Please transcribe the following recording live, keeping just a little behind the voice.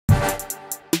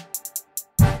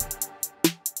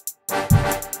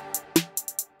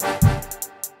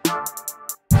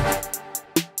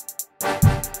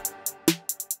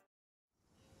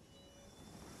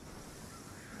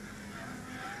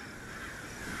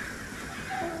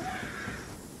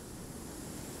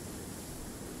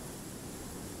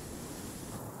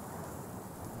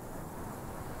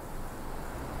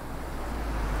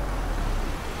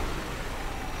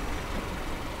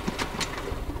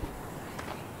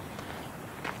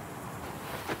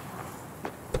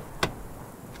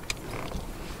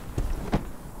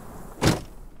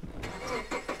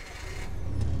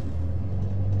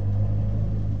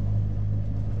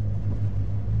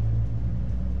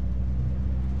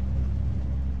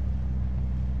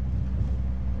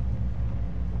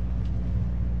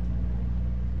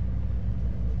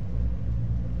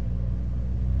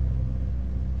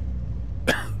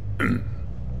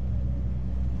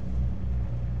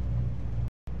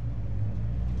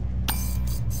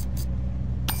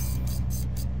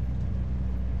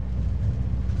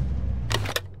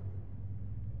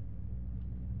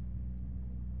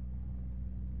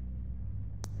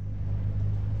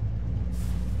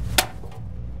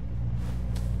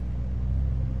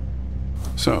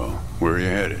So, where are you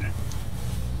headed?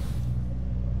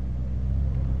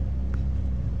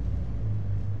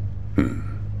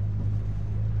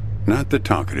 Not the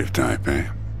talkative type, eh?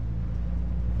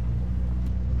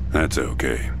 That's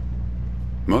okay.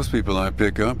 Most people I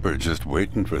pick up are just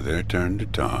waiting for their turn to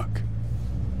talk.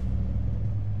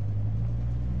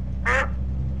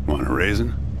 Want a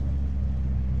raisin?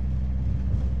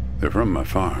 They're from my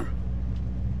farm.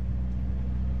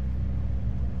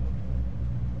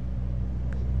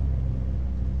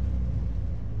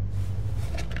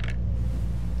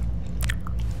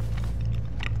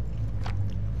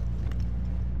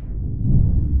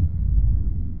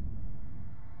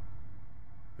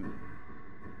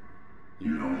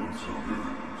 You don't look so good.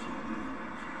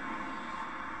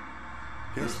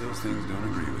 Guess those things don't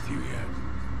agree with you yet.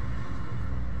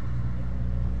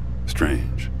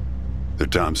 Strange. They're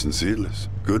Thompson seedless.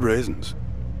 Good raisins.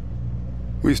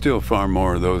 We still farm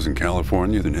more of those in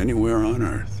California than anywhere on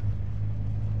Earth.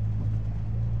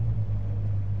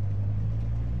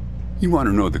 You want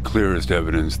to know the clearest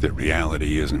evidence that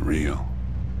reality isn't real?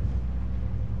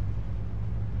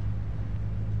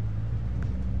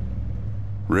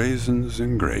 Raisins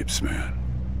and grapes, man.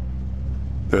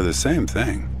 They're the same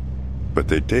thing, but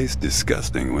they taste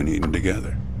disgusting when eaten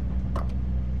together.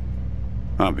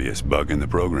 Obvious bug in the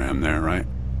program there, right?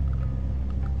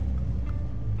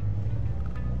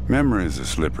 Memory's a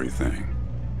slippery thing.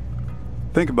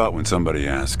 Think about when somebody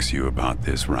asks you about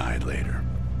this ride later,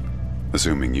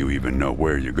 assuming you even know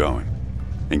where you're going,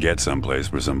 and get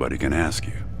someplace where somebody can ask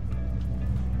you.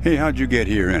 Hey, how'd you get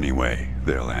here anyway?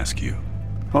 They'll ask you.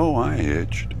 Oh, I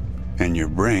hitched. And your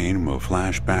brain will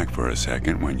flash back for a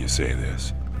second when you say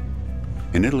this.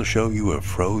 And it'll show you a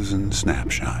frozen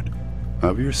snapshot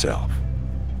of yourself,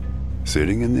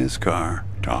 sitting in this car,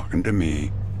 talking to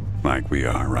me like we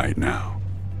are right now.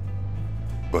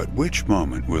 But which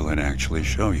moment will it actually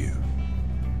show you?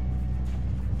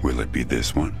 Will it be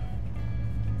this one?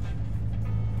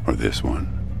 Or this one?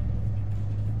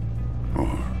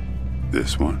 Or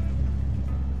this one?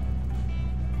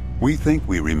 We think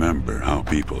we remember how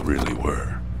people really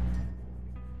were.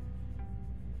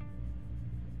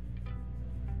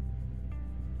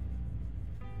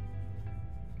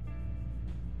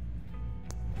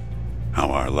 How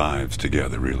our lives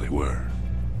together really were.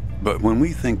 But when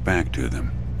we think back to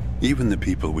them, even the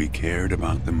people we cared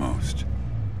about the most,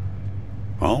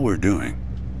 all we're doing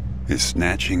is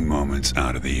snatching moments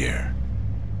out of the air.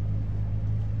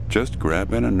 Just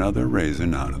grabbing another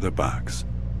raisin out of the box.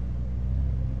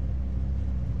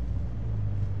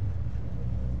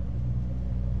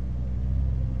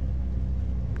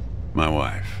 My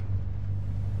wife.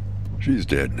 She's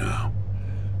dead now,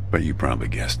 but you probably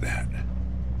guessed that.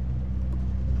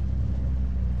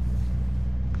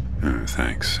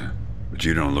 Thanks, but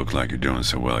you don't look like you're doing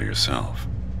so well yourself.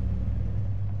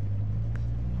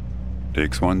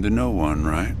 Takes one to know one,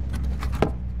 right?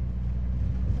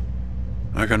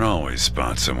 I can always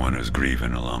spot someone who's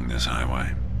grieving along this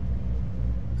highway.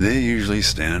 They usually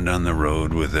stand on the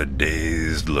road with a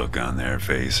dazed look on their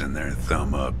face and their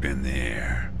thumb up in the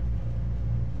air.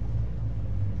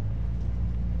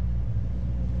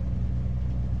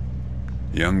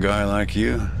 Young guy like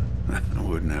you, I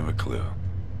wouldn't have a clue.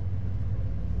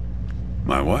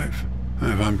 My wife,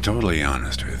 if I'm totally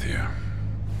honest with you,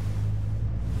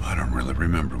 I don't really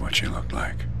remember what she looked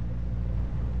like.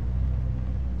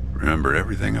 Remember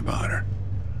everything about her,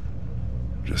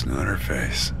 just not her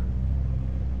face.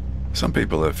 Some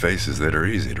people have faces that are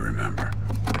easy to remember.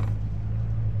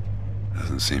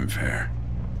 Doesn't seem fair.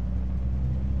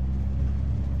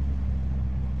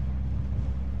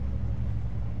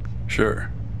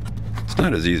 Sure, it's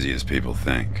not as easy as people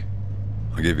think.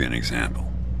 I'll give you an example.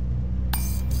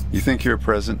 You think you're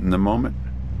present in the moment?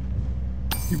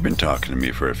 You've been talking to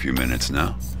me for a few minutes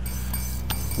now.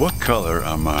 What color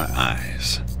are my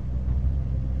eyes?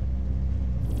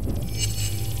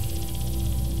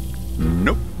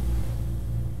 Nope.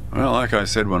 Well, like I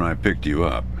said when I picked you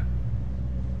up,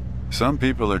 some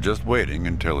people are just waiting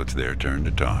until it's their turn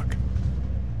to talk.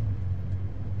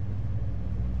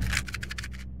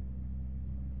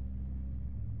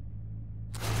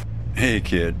 Hey,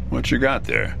 kid, what you got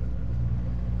there?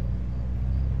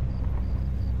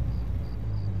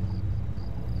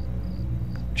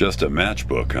 Just a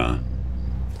matchbook, huh?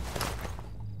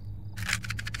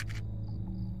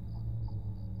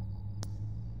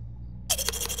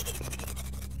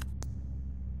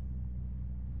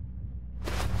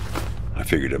 I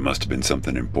figured it must have been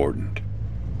something important.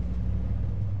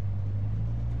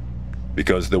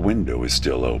 Because the window is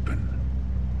still open.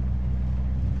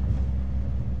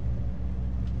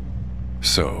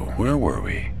 So, where were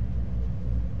we?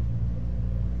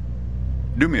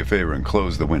 Do me a favor and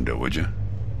close the window, would you?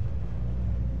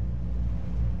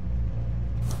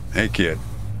 Hey, kid,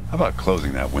 how about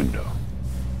closing that window?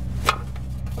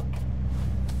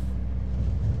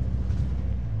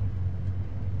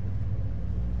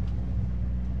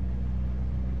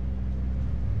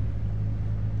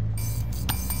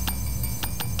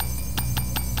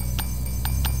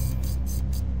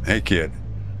 Hey, kid,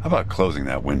 how about closing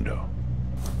that window?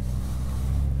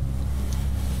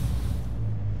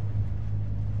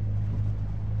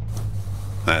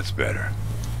 That's better.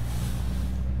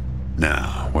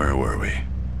 Now, where were we?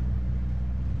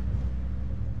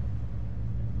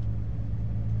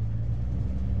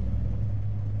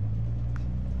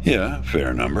 Yeah,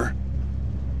 fair number.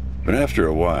 But after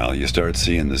a while, you start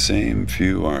seeing the same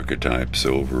few archetypes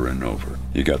over and over.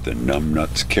 You got the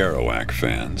numbnuts Kerouac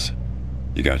fans.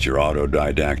 You got your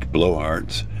autodidact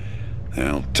blowhards.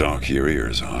 They'll talk your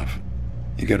ears off.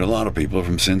 You get a lot of people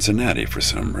from Cincinnati for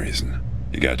some reason.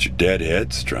 You got your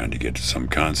deadheads trying to get to some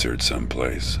concert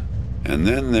someplace. And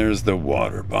then there's the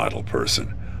water bottle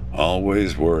person,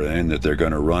 always worrying that they're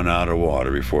going to run out of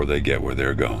water before they get where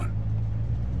they're going.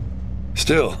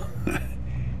 Still,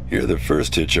 you're the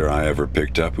first hitcher I ever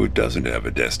picked up who doesn't have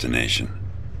a destination.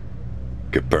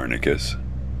 Copernicus.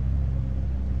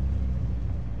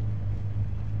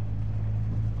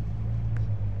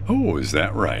 Oh, is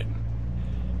that right?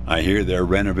 I hear they're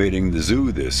renovating the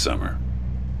zoo this summer.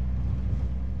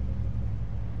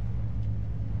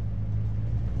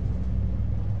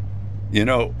 You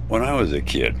know, when I was a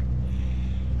kid,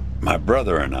 my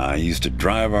brother and I used to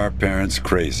drive our parents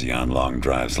crazy on long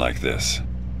drives like this.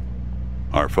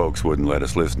 Our folks wouldn't let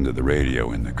us listen to the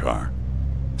radio in the car.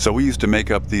 So we used to make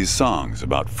up these songs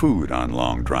about food on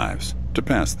long drives to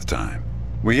pass the time.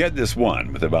 We had this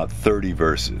one with about 30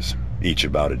 verses, each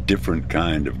about a different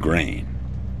kind of grain.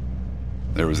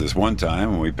 There was this one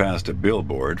time when we passed a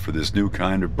billboard for this new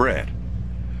kind of bread,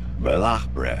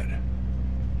 balach bread.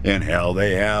 In hell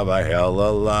they have a hell a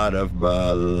lot of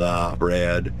balach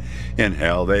bread. In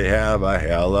hell they have a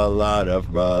hell a lot of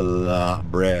balach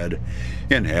bread.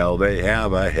 In hell they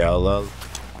have a hell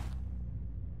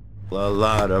a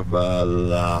lot of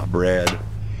balach bread.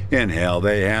 In hell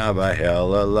they have a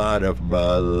hell a lot of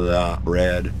balach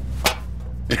bread.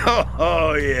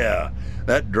 Oh yeah,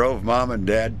 that drove Mom and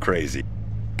Dad crazy.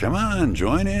 Come on,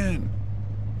 join in.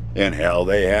 In hell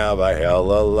they have a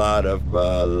hell a lot of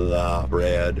balach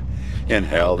bread. In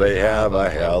hell they have a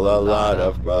hell a lot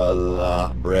of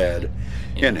balach bread.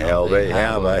 In hell they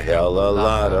have a hell a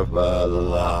lot of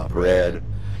balach bread.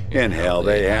 In hell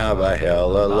they have a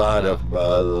hell a lot of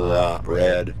balach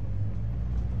bread.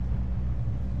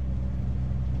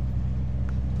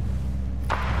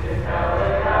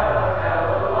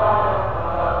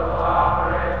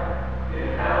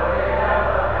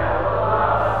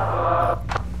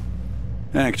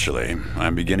 Actually,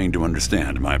 I'm beginning to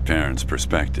understand my parents'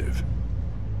 perspective.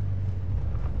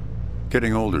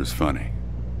 Getting older's funny.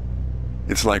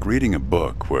 It's like reading a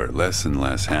book where less and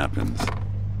less happens,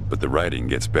 but the writing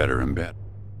gets better and better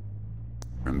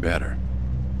and better.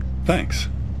 Thanks.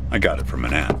 I got it from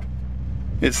an app.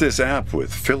 It's this app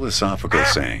with philosophical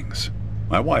sayings.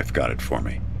 My wife got it for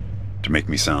me, to make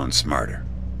me sound smarter.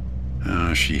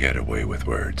 Oh, she had a way with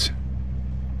words.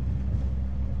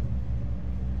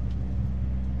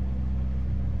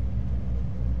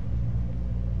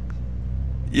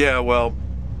 Yeah, well,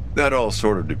 that all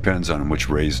sort of depends on which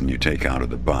raisin you take out of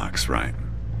the box, right?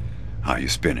 How you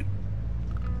spin it.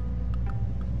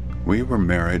 We were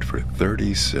married for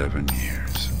 37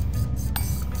 years.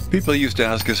 People used to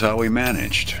ask us how we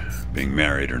managed, being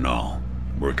married and all,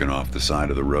 working off the side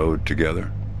of the road together,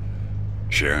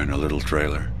 sharing a little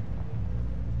trailer.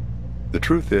 The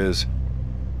truth is,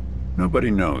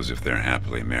 nobody knows if they're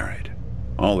happily married.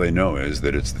 All they know is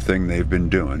that it's the thing they've been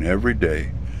doing every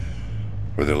day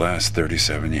for the last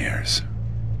 37 years.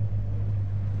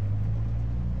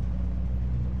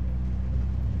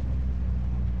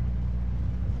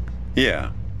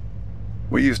 Yeah,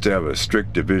 we used to have a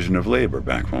strict division of labor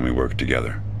back when we worked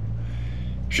together.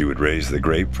 She would raise the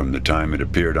grape from the time it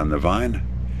appeared on the vine,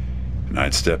 and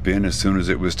I'd step in as soon as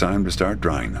it was time to start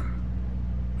drying them.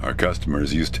 Our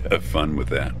customers used to have fun with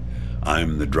that.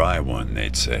 I'm the dry one,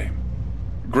 they'd say.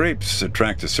 Grapes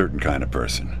attract a certain kind of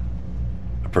person.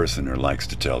 A person who likes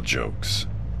to tell jokes.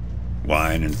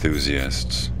 Wine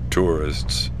enthusiasts,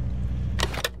 tourists,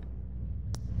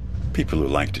 people who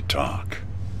like to talk.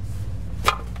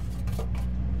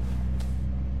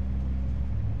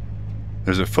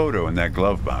 There's a photo in that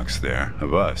glove box there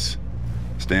of us,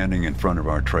 standing in front of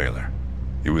our trailer.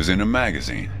 It was in a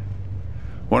magazine.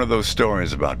 One of those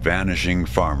stories about vanishing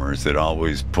farmers that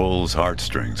always pulls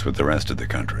heartstrings with the rest of the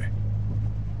country.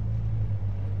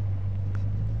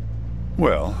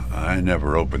 Well, I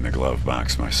never opened the glove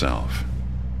box myself.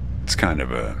 It's kind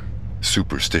of a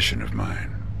superstition of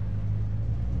mine.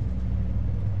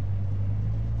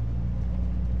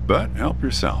 But help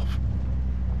yourself.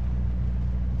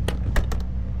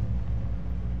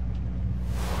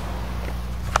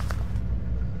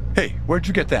 Hey, where'd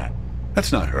you get that?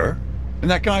 That's not her. And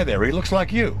that guy there, he looks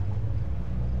like you.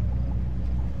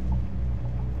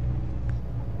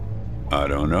 I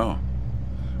don't know.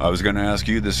 I was going to ask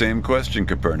you the same question,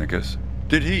 Copernicus.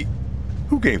 Did he...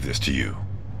 Who gave this to you?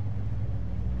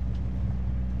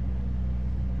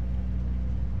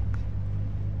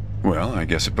 Well, I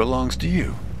guess it belongs to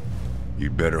you.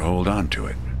 You'd better hold on to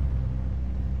it.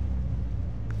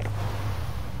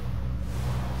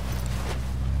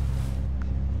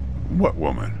 What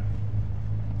woman?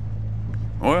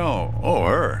 Well, oh,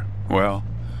 her. Well...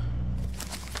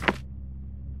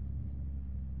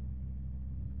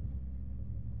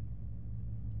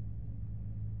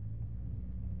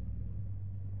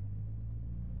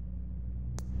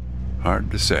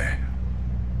 Hard to say.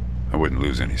 I wouldn't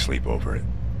lose any sleep over it.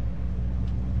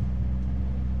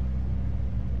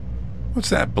 What's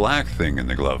that black thing in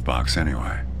the glove box,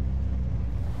 anyway?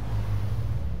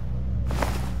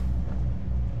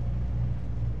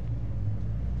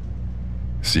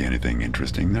 See anything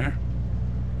interesting there?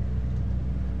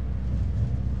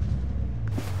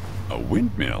 A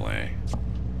windmill, eh?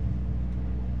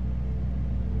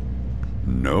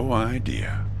 No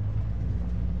idea.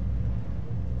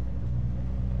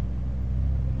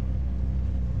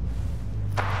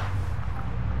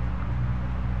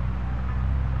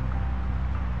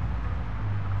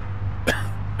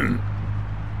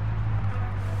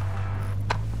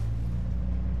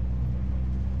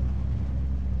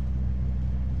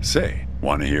 Say,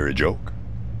 want to hear a joke?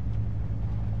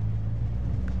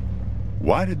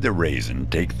 Why did the raisin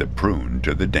take the prune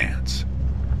to the dance?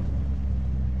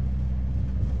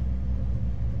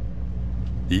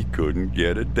 He couldn't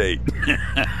get a date.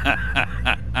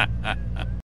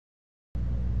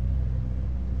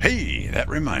 Hey, that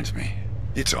reminds me.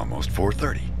 It's almost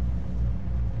 4:30.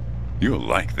 You'll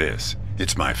like this.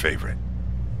 It's my favorite.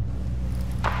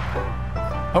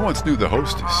 I once knew the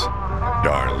hostess,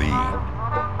 Darlene.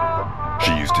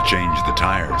 She used to change the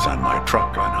tires on my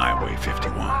truck on Highway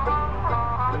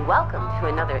 51. Welcome to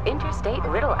another Interstate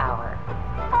Riddle Hour.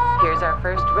 Here's our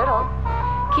first riddle.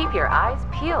 Keep your eyes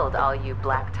peeled, all you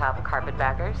blacktop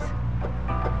carpetbaggers.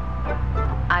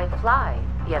 I fly,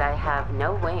 yet I have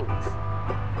no wings.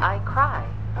 I cry,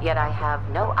 yet I have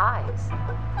no eyes.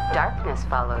 Darkness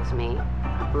follows me.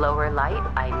 Lower light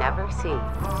I never see.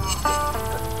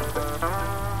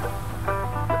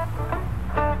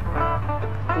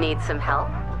 Need some help?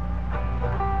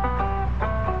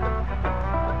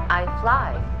 I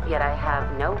fly, yet I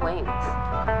have no wings.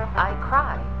 I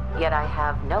cry, yet I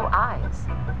have no eyes.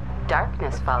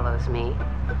 Darkness follows me.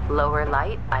 Lower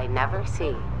light I never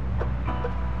see.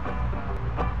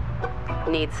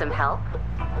 Need some help?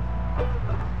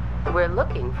 We're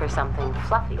looking for something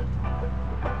fluffy.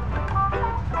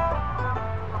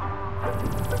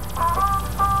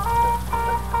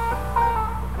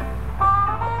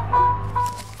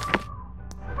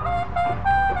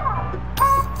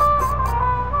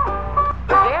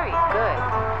 Very good.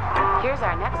 Here's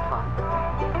our next one.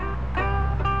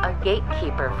 A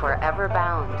gatekeeper forever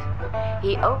bound.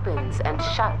 He opens and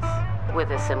shuts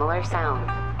with a similar sound.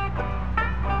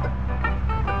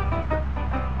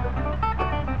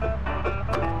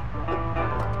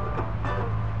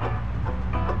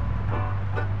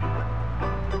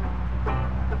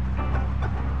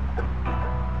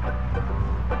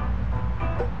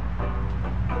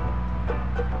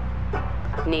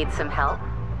 Need some help?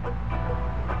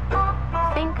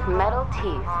 Think metal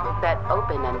teeth that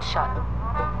open and shut.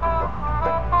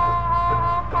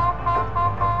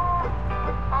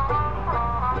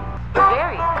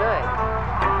 Very good.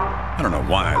 I don't know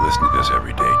why I listen to this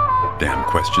every day. Damn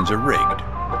questions are rigged.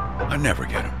 I never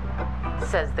get them.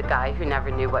 Says the guy who never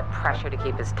knew what pressure to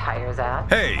keep his tires at.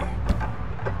 Hey!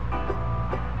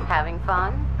 Having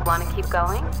fun? Want to keep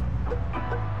going?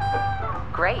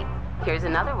 Great. Here's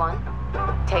another one.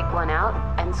 Take one out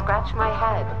and scratch my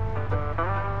head.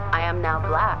 I am now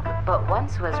black, but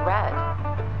once was red.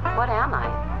 What am I?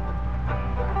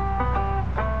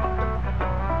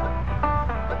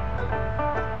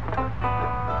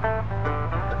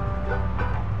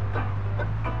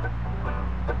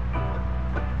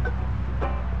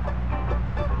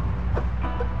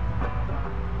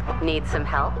 Need some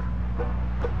help?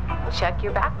 Check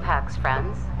your backpacks,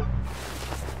 friends.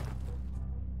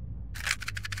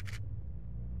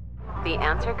 The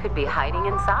answer could be hiding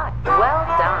inside. Well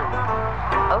done.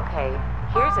 Okay,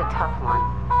 here's a tough one.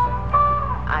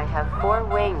 I have 4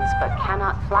 wings but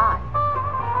cannot fly.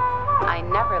 I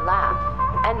never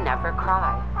laugh and never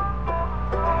cry.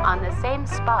 On the same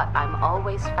spot I'm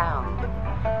always found,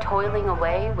 toiling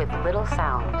away with little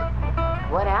sound.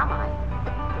 What am I?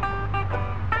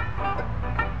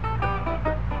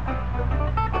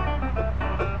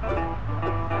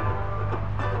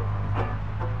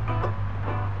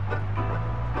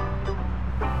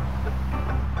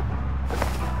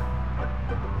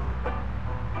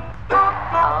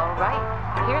 All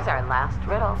right, here's our last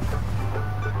riddle.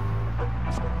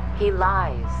 He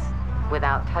lies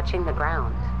without touching the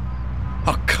ground.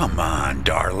 Oh, come on,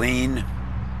 Darlene.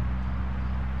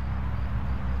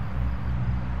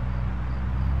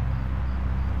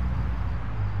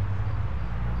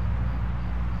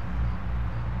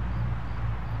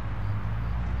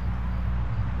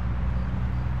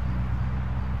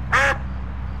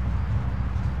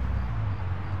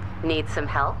 Need some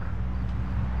help?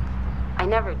 I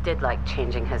never did like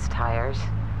changing his tires.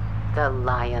 The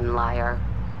lion liar.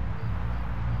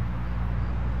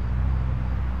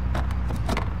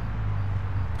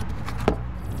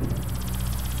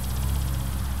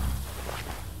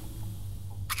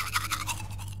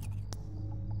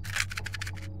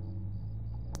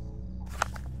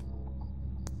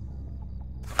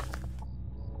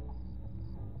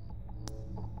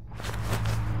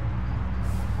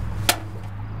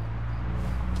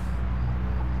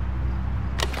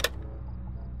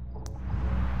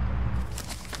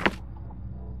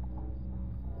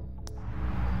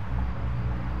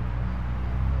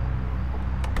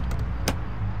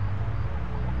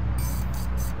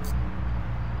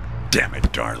 Damn it,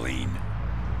 Darlene.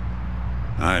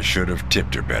 I should have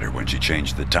tipped her better when she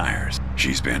changed the tires.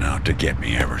 She's been out to get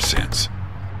me ever since.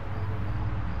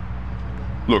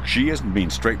 Look, she isn't being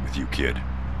straight with you, kid.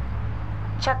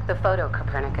 Check the photo,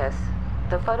 Copernicus.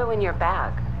 The photo in your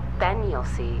bag. Then you'll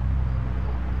see.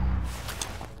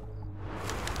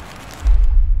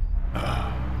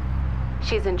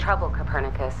 She's in trouble,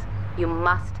 Copernicus. You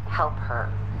must help her.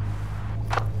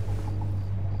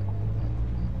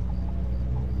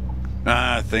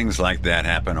 Things like that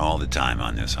happen all the time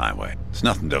on this highway. It's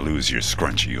nothing to lose your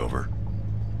scrunchie over.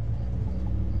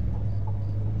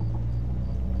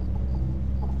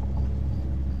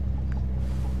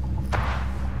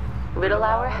 Riddle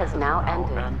hour has now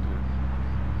ended.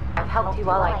 I've helped you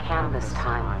all I can this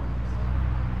time.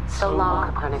 So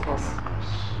long, Copernicus.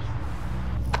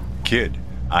 Kid,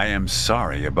 I am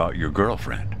sorry about your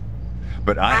girlfriend.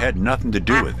 But I had nothing to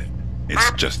do with it.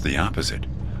 It's just the opposite.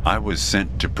 I was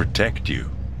sent to protect you.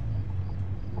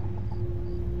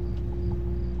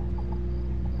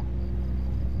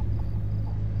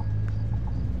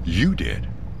 You did.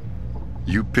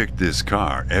 You picked this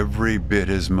car every bit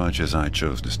as much as I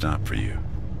chose to stop for you.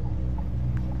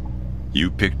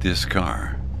 You picked this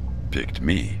car, picked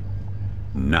me,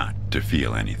 not to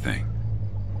feel anything.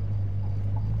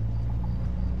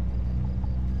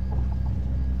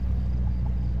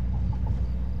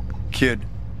 Kid,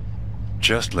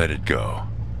 just let it go.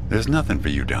 There's nothing for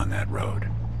you down that road.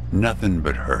 Nothing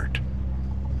but hurt.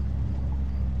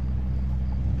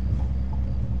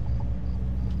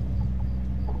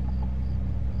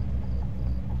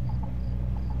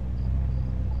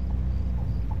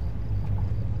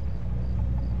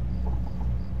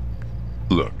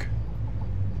 Look,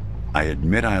 I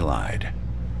admit I lied,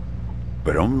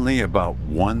 but only about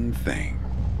one thing.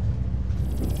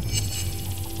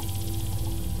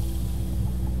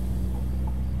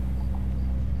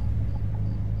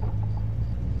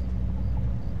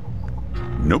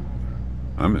 Nope.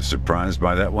 I'm as surprised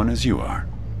by that one as you are.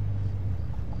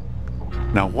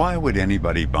 Now, why would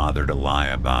anybody bother to lie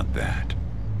about that?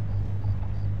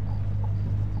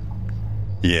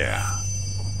 Yeah,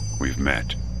 we've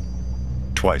met.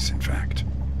 Twice, in fact.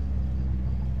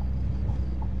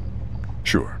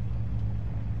 Sure.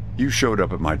 You showed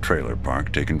up at my trailer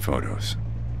park taking photos.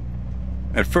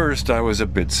 At first, I was a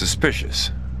bit suspicious,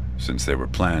 since there were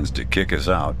plans to kick us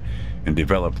out and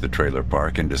develop the trailer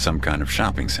park into some kind of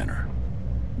shopping center.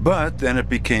 But then it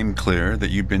became clear that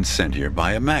you'd been sent here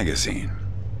by a magazine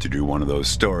to do one of those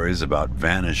stories about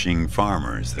vanishing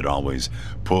farmers that always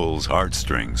pulls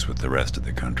heartstrings with the rest of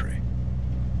the country.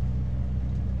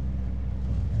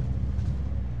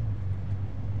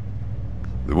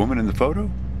 The woman in the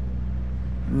photo?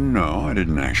 No, I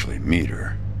didn't actually meet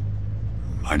her.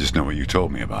 I just know what you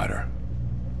told me about her.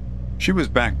 She was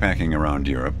backpacking around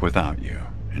Europe without you.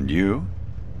 And you?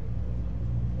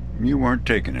 you weren't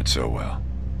taking it so well.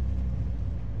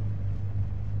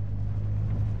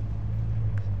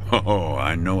 Oh,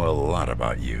 I know a lot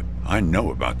about you. I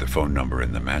know about the phone number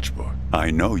in the matchbook. I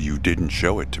know you didn't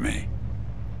show it to me.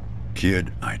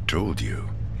 Kid, I told you,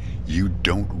 you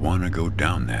don't want to go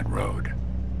down that road.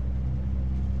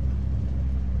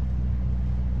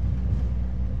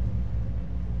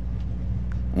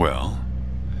 Well,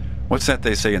 what's that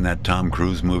they say in that Tom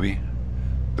Cruise movie?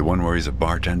 The one where he's a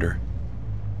bartender?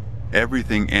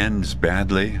 Everything ends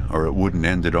badly, or it wouldn't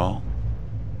end at all.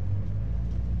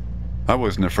 I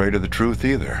wasn't afraid of the truth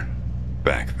either,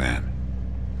 back then.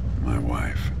 My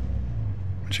wife,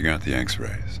 when she got the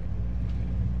x-rays,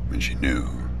 when she knew,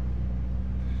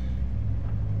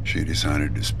 she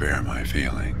decided to spare my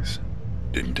feelings.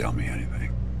 Didn't tell me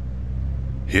anything.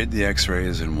 Hid the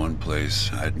x-rays in one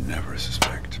place I'd never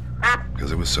suspect,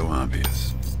 because it was so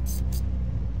obvious.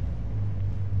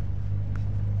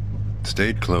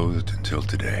 Stayed closed until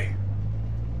today,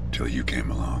 till you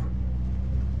came along.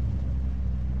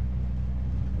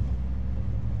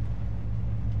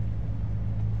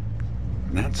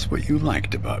 That's what you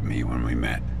liked about me when we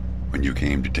met, when you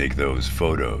came to take those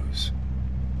photos.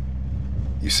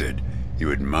 You said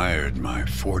you admired my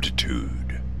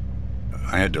fortitude.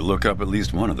 I had to look up at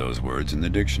least one of those words in the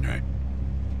dictionary.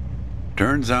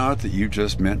 Turns out that you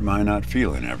just meant my not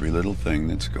feeling every little thing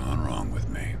that's gone wrong with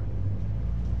me.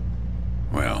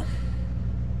 Well,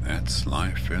 that's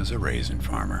life as a raisin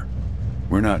farmer.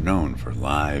 We're not known for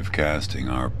live casting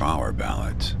our power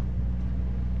ballots.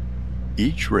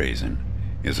 Each raisin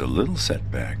is a little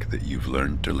setback that you've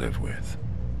learned to live with.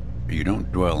 You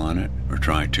don't dwell on it or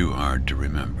try too hard to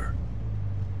remember.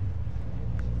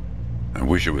 I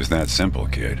wish it was that simple,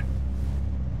 kid.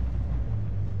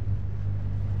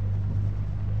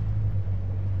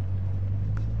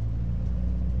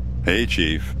 Hey,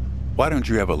 Chief. Why don't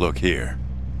you have a look here?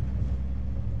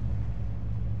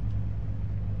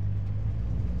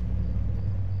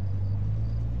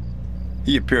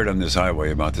 He appeared on this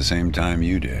highway about the same time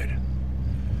you did.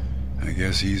 I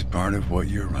guess he's part of what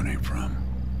you're running from.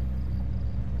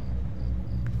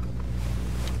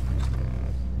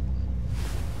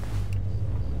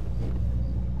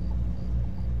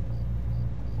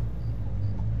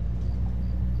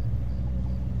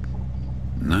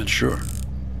 Not sure.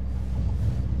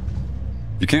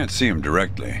 You can't see him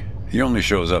directly. He only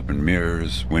shows up in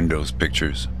mirrors, windows,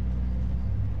 pictures.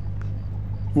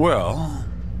 Well,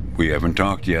 we haven't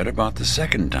talked yet about the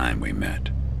second time we met.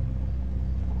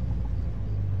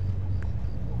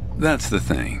 That's the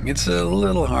thing. It's a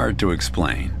little hard to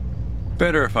explain.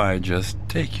 Better if I just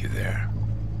take you there.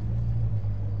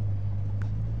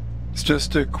 It's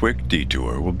just a quick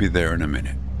detour. We'll be there in a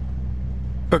minute.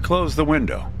 But close the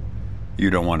window. You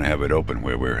don't want to have it open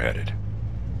where we're headed.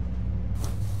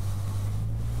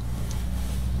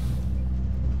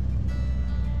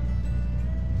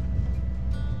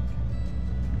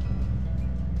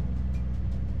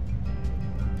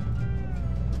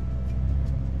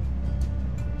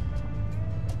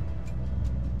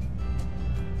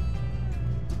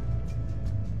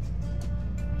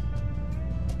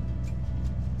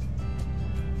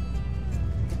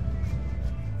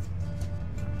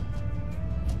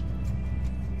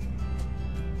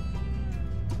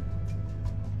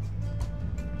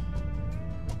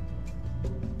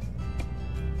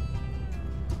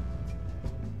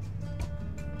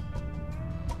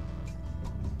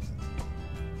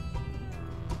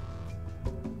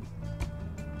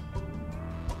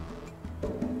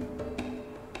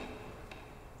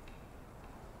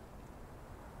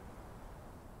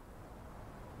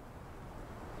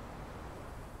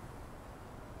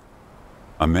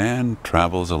 A man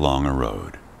travels along a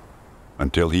road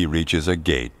until he reaches a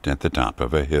gate at the top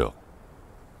of a hill.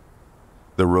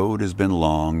 The road has been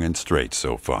long and straight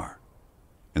so far,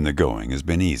 and the going has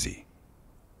been easy.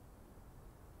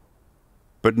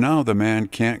 But now the man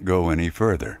can't go any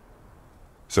further,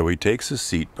 so he takes a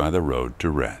seat by the road to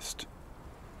rest.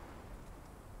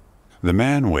 The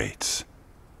man waits,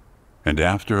 and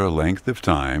after a length of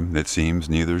time that seems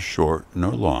neither short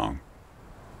nor long,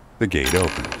 the gate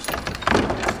opens,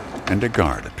 and a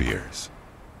guard appears.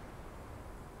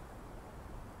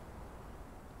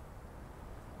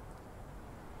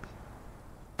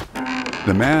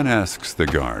 The man asks the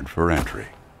guard for entry,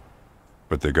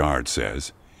 but the guard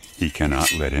says he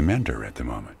cannot let him enter at the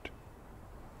moment.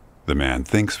 The man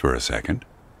thinks for a second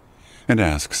and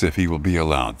asks if he will be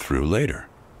allowed through later.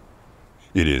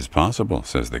 It is possible,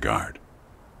 says the guard,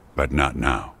 but not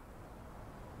now.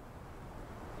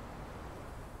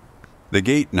 The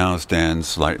gate now stands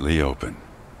slightly open,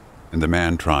 and the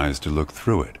man tries to look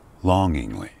through it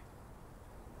longingly.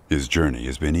 His journey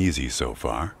has been easy so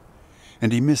far,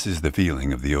 and he misses the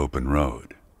feeling of the open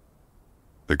road.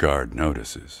 The guard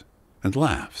notices and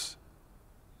laughs.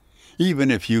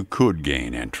 Even if you could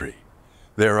gain entry,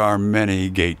 there are many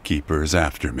gatekeepers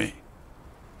after me.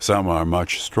 Some are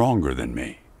much stronger than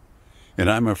me,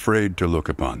 and I'm afraid to look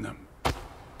upon them.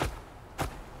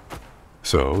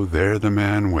 So there the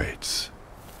man waits,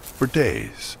 for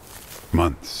days,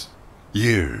 months,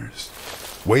 years,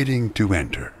 waiting to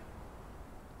enter.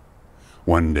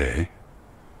 One day,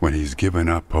 when he's given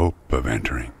up hope of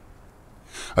entering,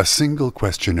 a single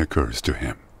question occurs to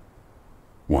him,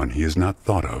 one he has not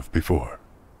thought of before.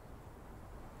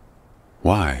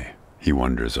 Why, he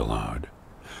wonders aloud,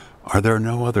 are there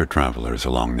no other travelers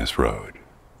along this road?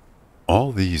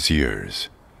 All these years,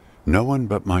 no one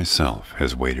but myself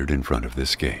has waited in front of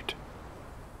this gate.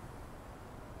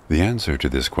 The answer to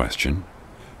this question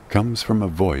comes from a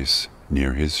voice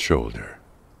near his shoulder.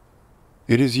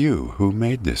 It is you who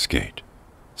made this gate,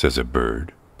 says a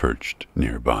bird perched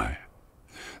nearby.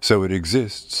 So it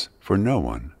exists for no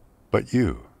one but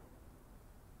you.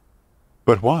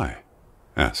 But why?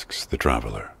 Asks the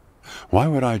traveler. Why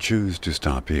would I choose to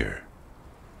stop here?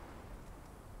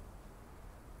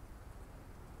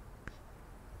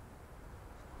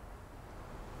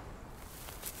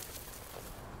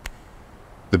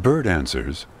 The bird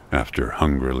answers after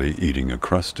hungrily eating a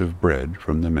crust of bread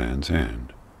from the man's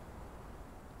hand.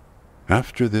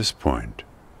 After this point,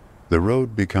 the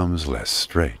road becomes less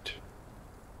straight.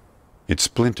 It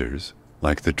splinters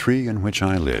like the tree in which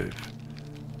I live,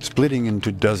 splitting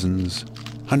into dozens,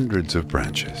 hundreds of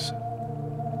branches.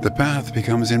 The path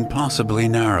becomes impossibly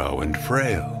narrow and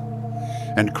frail,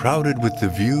 and crowded with the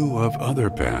view of other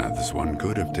paths one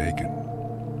could have taken.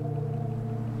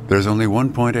 There's only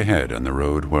one point ahead on the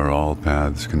road where all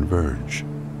paths converge,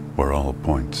 where all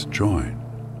points join,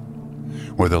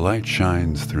 where the light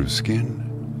shines through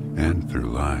skin and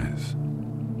through lies.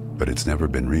 But it's never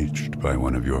been reached by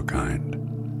one of your kind,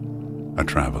 a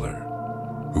traveler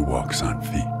who walks on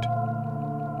feet.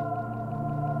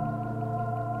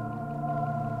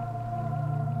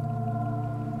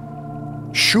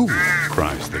 Shoo!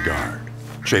 Cries the guard,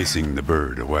 chasing the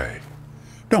bird away.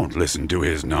 Don't listen to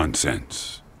his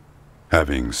nonsense.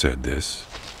 Having said this,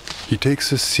 he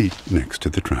takes a seat next to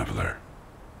the traveler,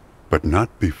 but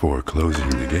not before closing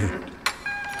the gate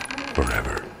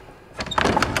forever.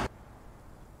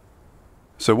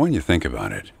 So when you think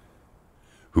about it,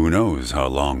 who knows how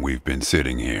long we've been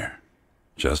sitting here,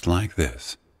 just like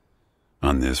this,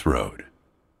 on this road.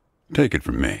 Take it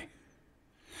from me.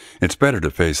 It's better to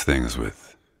face things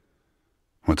with,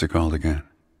 what's it called again?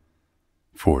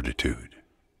 Fortitude.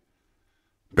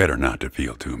 Better not to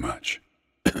feel too much.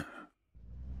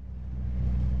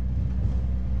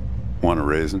 Want a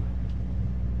raisin?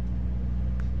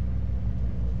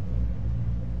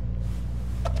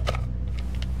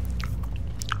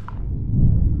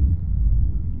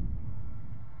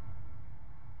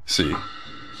 See,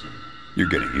 you're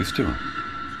getting used to them.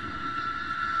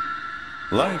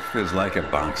 Life is like a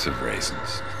box of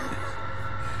raisins.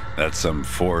 That's some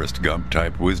Forrest Gump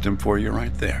type wisdom for you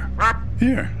right there.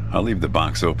 Here, I'll leave the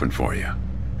box open for you.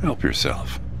 Help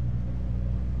yourself.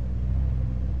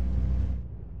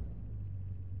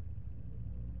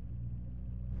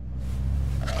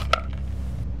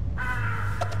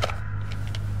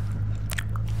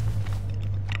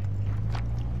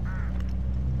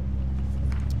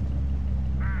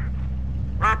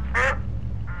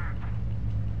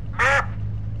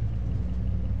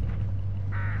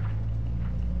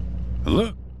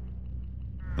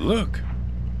 Look,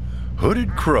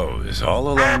 hooded crows all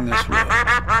along this road.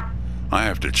 I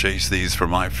have to chase these for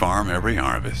my farm every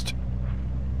harvest.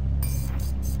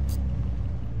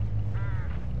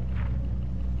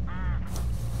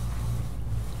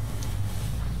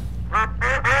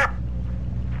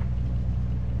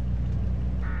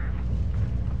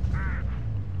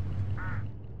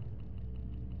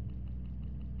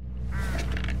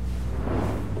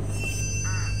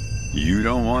 You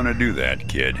don't want to do that,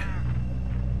 kid.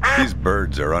 These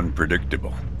birds are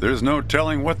unpredictable. There's no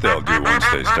telling what they'll do once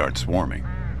they start swarming.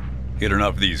 Get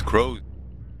enough of these crows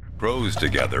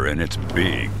together and it's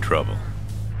big trouble.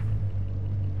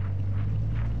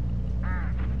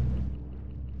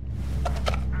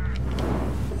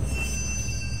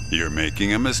 You're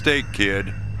making a mistake,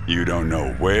 kid. You don't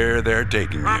know where they're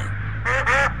taking you.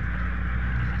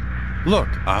 Look,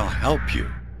 I'll help you.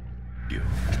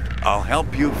 I'll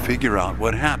help you figure out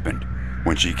what happened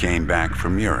when she came back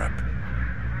from Europe.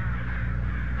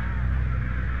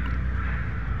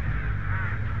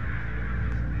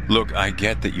 Look, I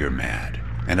get that you're mad,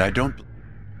 and I don't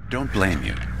blame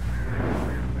you.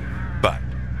 But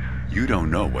You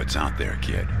don't know what's out there,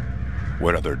 kid.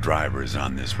 What other drivers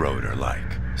on this road are like.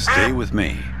 Stay with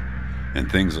me,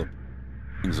 and things will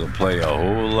play a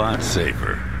whole lot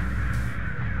safer.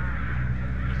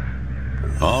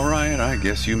 All right, I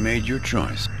guess you made your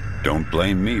choice. Don't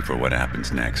blame me for what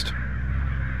happens next.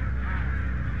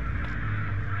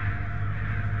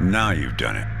 Now you've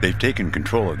done it. They've taken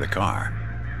control of the car.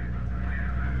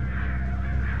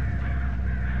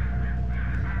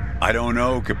 I don't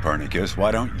know, Copernicus.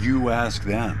 Why don't you ask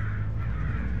them?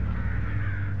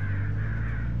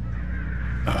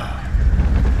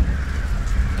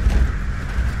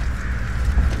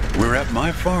 We're at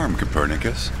my farm,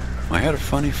 Copernicus. I had a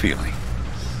funny feeling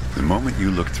the moment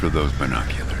you looked through those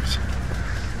binoculars.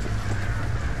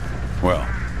 Well,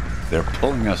 they're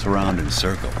pulling us around in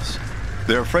circles.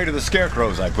 They're afraid of the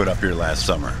scarecrows I put up here last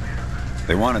summer.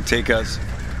 They want to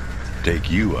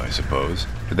take you, I suppose,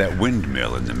 to that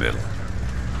windmill in the middle.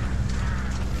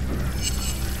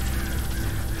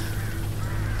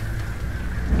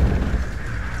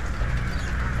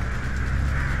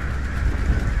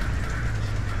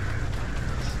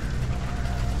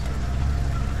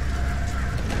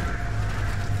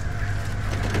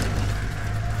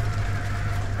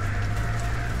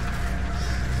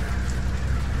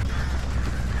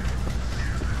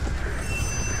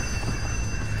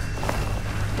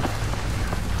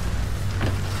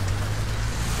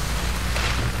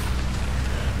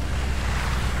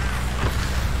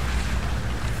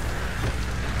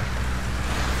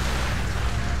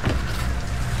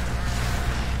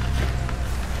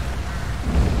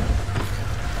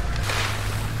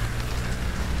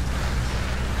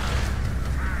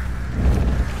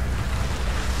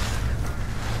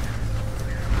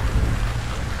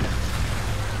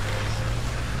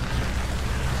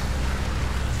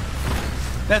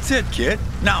 That's it, kid.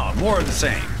 Now, more of the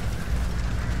same.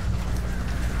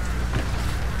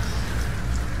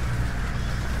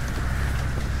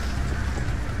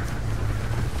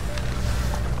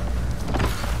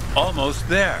 Almost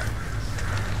there.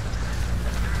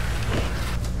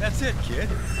 That's it, kid.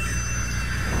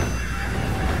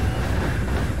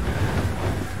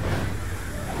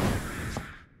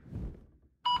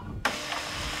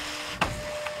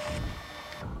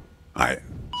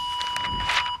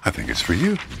 I think it's for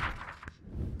you.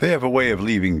 They have a way of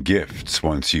leaving gifts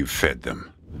once you've fed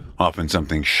them. Often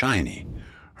something shiny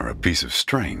or a piece of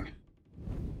string.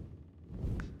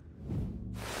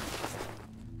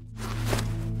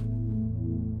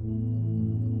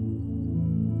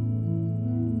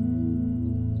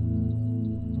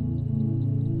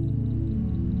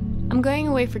 I'm going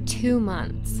away for 2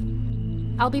 months.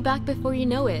 I'll be back before you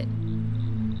know it.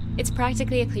 It's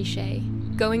practically a cliche.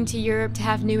 Going to Europe to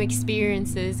have new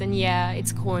experiences, and yeah,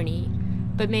 it's corny,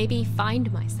 but maybe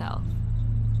find myself.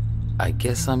 I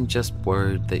guess I'm just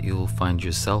worried that you'll find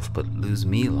yourself but lose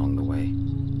me along the way.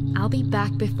 I'll be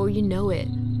back before you know it,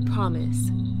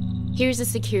 promise. Here's a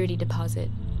security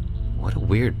deposit. What a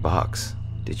weird box.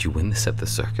 Did you win this at the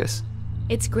circus?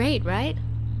 It's great, right?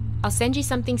 I'll send you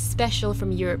something special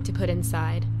from Europe to put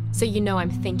inside, so you know I'm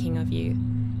thinking of you.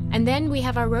 And then we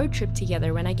have our road trip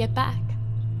together when I get back.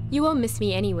 You won't miss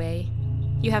me anyway.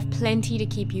 You have plenty to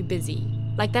keep you busy,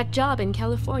 like that job in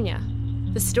California.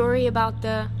 The story about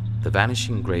the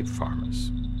vanishing grape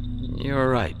farmers. You're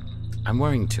right. I'm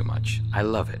worrying too much. I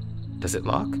love it. Does it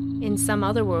lock? In some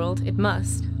other world, it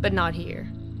must, but not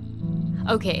here.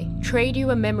 Okay, trade you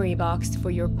a memory box for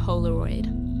your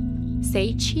Polaroid.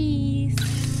 Say cheese.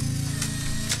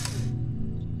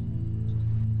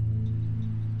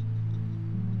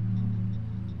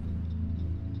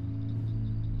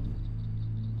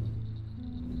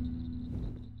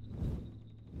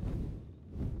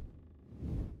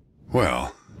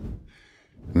 Well,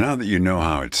 now that you know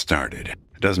how it started,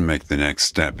 it doesn't make the next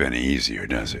step any easier,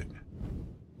 does it?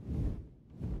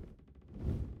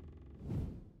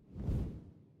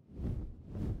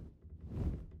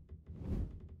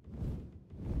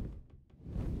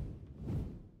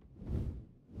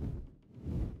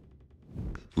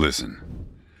 Listen,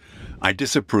 I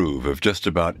disapprove of just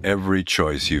about every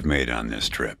choice you've made on this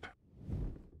trip.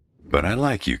 But I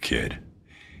like you, kid,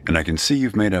 and I can see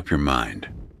you've made up your mind.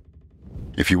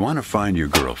 If you want to find your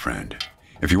girlfriend,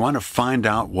 if you want to find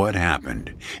out what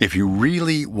happened, if you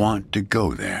really want to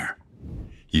go there,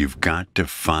 you've got to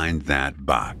find that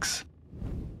box.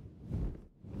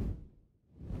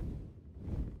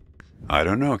 I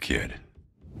don't know, kid.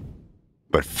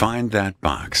 But find that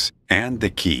box and the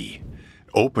key.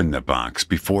 Open the box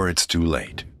before it's too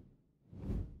late.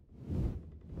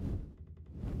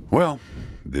 Well,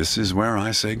 this is where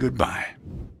I say goodbye.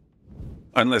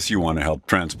 Unless you want to help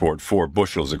transport 4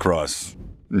 bushels across.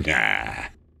 Nah.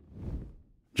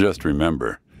 Just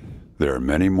remember, there are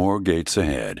many more gates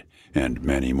ahead and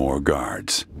many more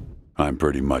guards. I'm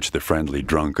pretty much the friendly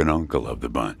drunken uncle of the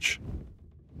bunch.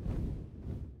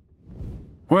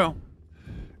 Well,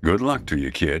 good luck to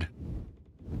you, kid.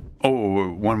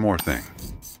 Oh, one more thing.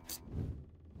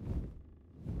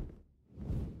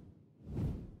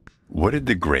 What did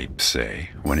the grape say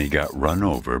when he got run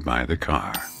over by the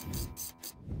car?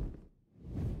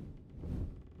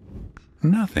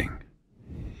 Nothing.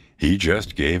 He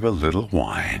just gave a little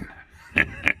whine.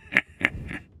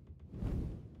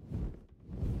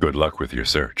 Good luck with your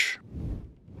search.